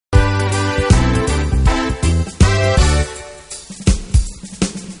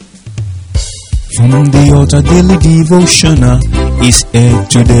From the altar daily devotional is here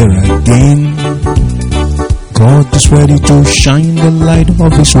today again. God is ready to shine the light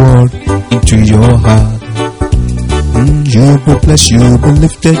of His word into your heart. You'll be blessed, you'll be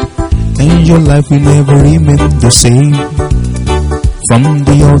lifted, and your life will never remain the same. From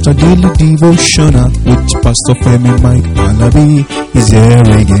the altar daily devotional with Pastor Femi Mike Alabi is here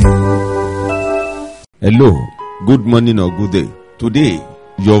again. Hello, good morning or good day. Today,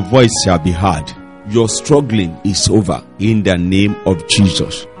 your voice shall be heard. Your struggling is over in the name of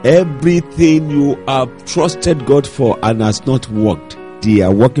Jesus. Everything you have trusted God for and has not worked, they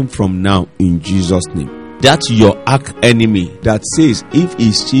are working from now in Jesus' name. That's your arch enemy that says if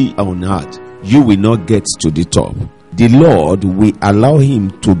he stay on earth, you will not get to the top. The Lord will allow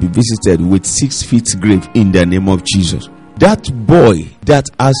him to be visited with 6 feet grave in the name of Jesus. That boy that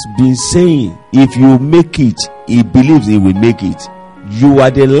has been saying if you make it, he believes he will make it. You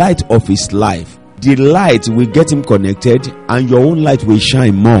are the light of his life. The light will get him connected, and your own light will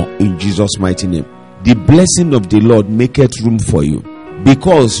shine more in Jesus' mighty name. The blessing of the Lord maketh room for you,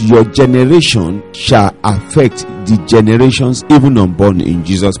 because your generation shall affect the generations even unborn in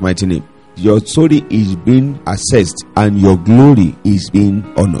Jesus' mighty name. Your story is being assessed and your glory is being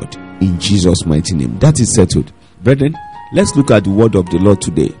honored in Jesus' mighty name. That is settled. Brethren, let's look at the word of the Lord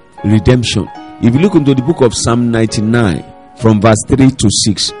today. Redemption. If you look into the book of Psalm 99 from verse 3 to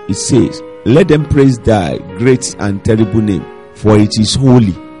 6, it says, "Let them praise thy great and terrible name, for it is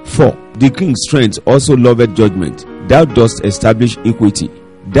holy. For the king's strength also loveth judgment. Thou dost establish equity.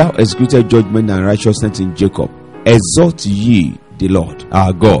 Thou executed judgment and righteousness in Jacob. Exalt ye the Lord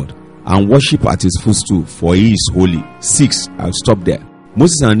our God, and worship at his footstool, for he is holy." 6. I'll stop there.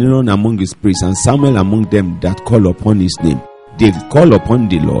 Moses and Aaron among his priests, and Samuel among them that call upon his name. They call upon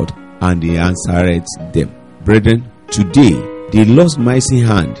the Lord, and he answereth them. Brethren, today the Lord's mighty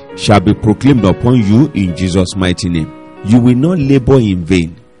hand shall be proclaimed upon you in Jesus' mighty name. You will not labor in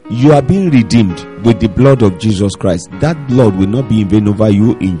vain. You are being redeemed with the blood of Jesus Christ. That blood will not be in vain over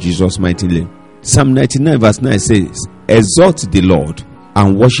you in Jesus' mighty name. Psalm 99 verse 9 says, "Exalt the Lord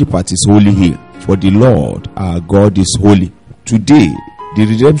and worship at his holy hill, for the Lord our God is holy." Today, the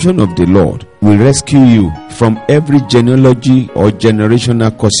redemption of the Lord will rescue you from every genealogy or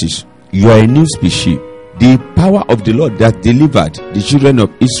generational curses. You are a new species. The power of the Lord that delivered the children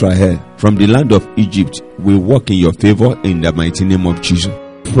of Israel from the land of Egypt will work in your favor in the mighty name of Jesus.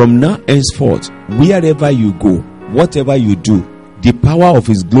 From now henceforth, wherever you go, whatever you do, the power of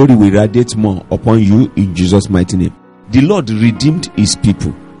his glory will radiate more upon you in Jesus' mighty name. The Lord redeemed his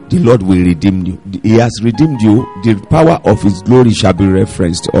people. The Lord will redeem you. He has redeemed you. The power of his glory shall be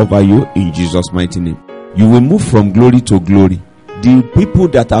referenced over you in Jesus' mighty name. You will move from glory to glory. The people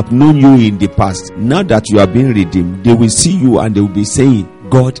that have known you in the past, now that you are being redeemed, they will see you and they will be saying,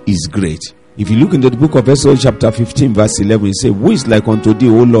 God is great. If you look into the book of Exodus chapter 15 verse 11, it says, "Who is like unto thee,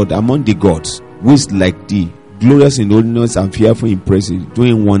 O Lord, among the gods? Who is like thee, glorious in holiness and fearful in praises,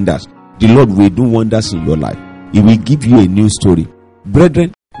 doing wonders?" The Lord will do wonders in your life. He will give you a new story.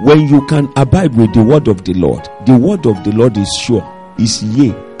 Brethren, when you can abide with the word of the Lord is sure, is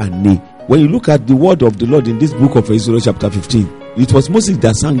yea and nay. When you look at the word of the Lord in this book of Exodus chapter 15, it was Moses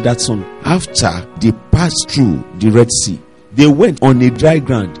that sang that song after they passed through the Red Sea. They went on a dry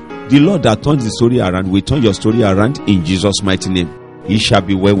ground. The Lord that turns the story around will turn your story around in Jesus' mighty name. It shall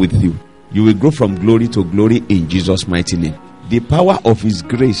be well with you. You will grow from glory to glory in Jesus' mighty name. The power of his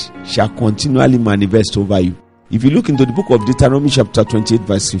grace shall continually manifest over you. If you look into the book of Deuteronomy chapter 28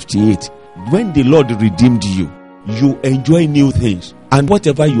 verse 58, when the Lord redeemed you, you enjoy new things. And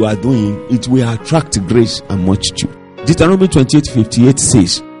whatever you are doing, it will attract grace and multitude. Deuteronomy 28:58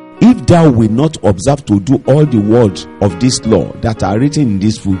 says, "If thou wilt not observe to do all the words of this law that are written in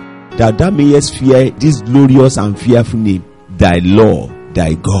this book, that thou mayest fear this glorious and fearful name, thy Lord,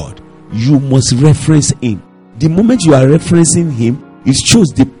 thy God." You must reference him. The moment you are referencing him, it shows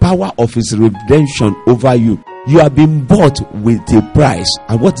the power of his redemption over you. You have been bought with a price.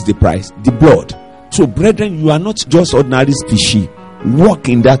 And what is the price? The blood. So brethren, you are not just ordinary species. Walk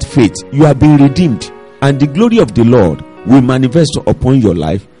in that faith. You have been redeemed, and the glory of the Lord will manifest upon your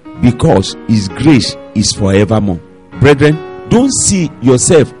life, because his grace is forevermore. Brethren, don't see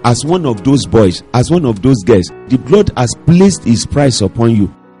yourself as one of those boys, as one of those girls. The blood has placed his price upon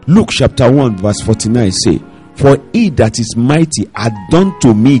you. Luke chapter 1 verse 49 say, "For he that is mighty hath done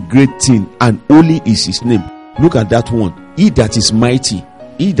to me great thing, and holy is his name." Look at that one. He that is mighty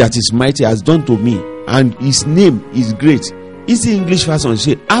has done to me, and his name is great. Easy English version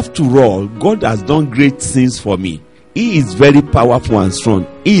say, after all, God has done great things for me. He is very powerful and strong.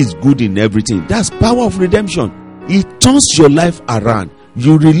 He is good in everything. That's power of redemption. He turns your life around.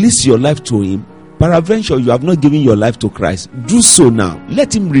 You release your life to him. Peradventure, you have not given your life to Christ. Do so now.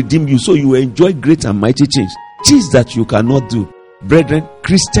 Let him redeem you so you enjoy great and mighty things. Things that you cannot do. Brethren,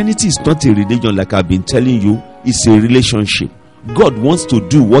 Christianity is not a religion like I've been telling you. It's a relationship. God wants to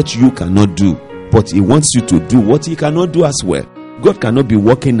do what you cannot do, but he wants you to do what he cannot do as well. God cannot be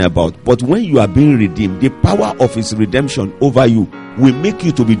walking about, but when you are being redeemed, the power of his redemption over you will make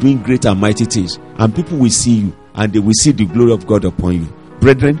you to be doing great and mighty things, and people will see you and they will see the glory of God upon you.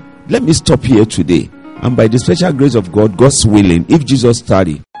 Brethren, let me stop here today, and by the special grace of God, God's willing, if Jesus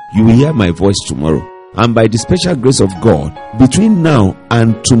tarry, you will hear my voice tomorrow. And by the special grace of God, between now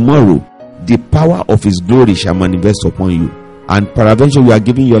and tomorrow, the power of his glory shall manifest upon you. And peradventure, you are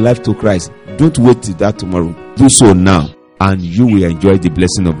giving your life to Christ. Don't wait till that tomorrow. Do so now, and you will enjoy the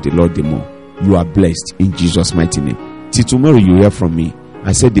blessing of the Lord the more. You are blessed in Jesus' mighty name. Till tomorrow you hear from me.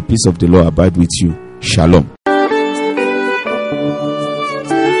 I said the peace of the Lord abide with you. Shalom.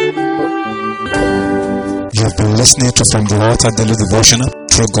 You have been listening to From the Altar Daily Devotional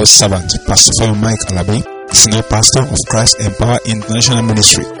through God's servant, Pastor Femi Mike Alabi, Senior Pastor of Christ Empower International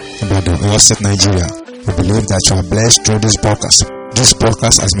Ministry, Ibadan, Oyo State, Nigeria. We believe that you are blessed through this podcast. This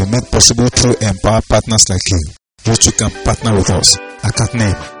podcast has been made possible through Empower partners like you. You too can partner with us. Account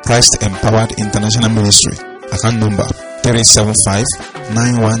name, Christ Empowered International Ministry. Account number,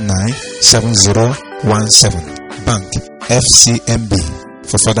 375-919-7017. Bank, FCMB.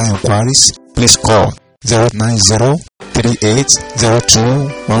 For further inquiries, please call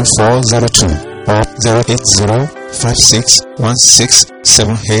 090-3802-1402 or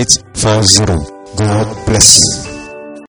 080-5616-7840. God bless you.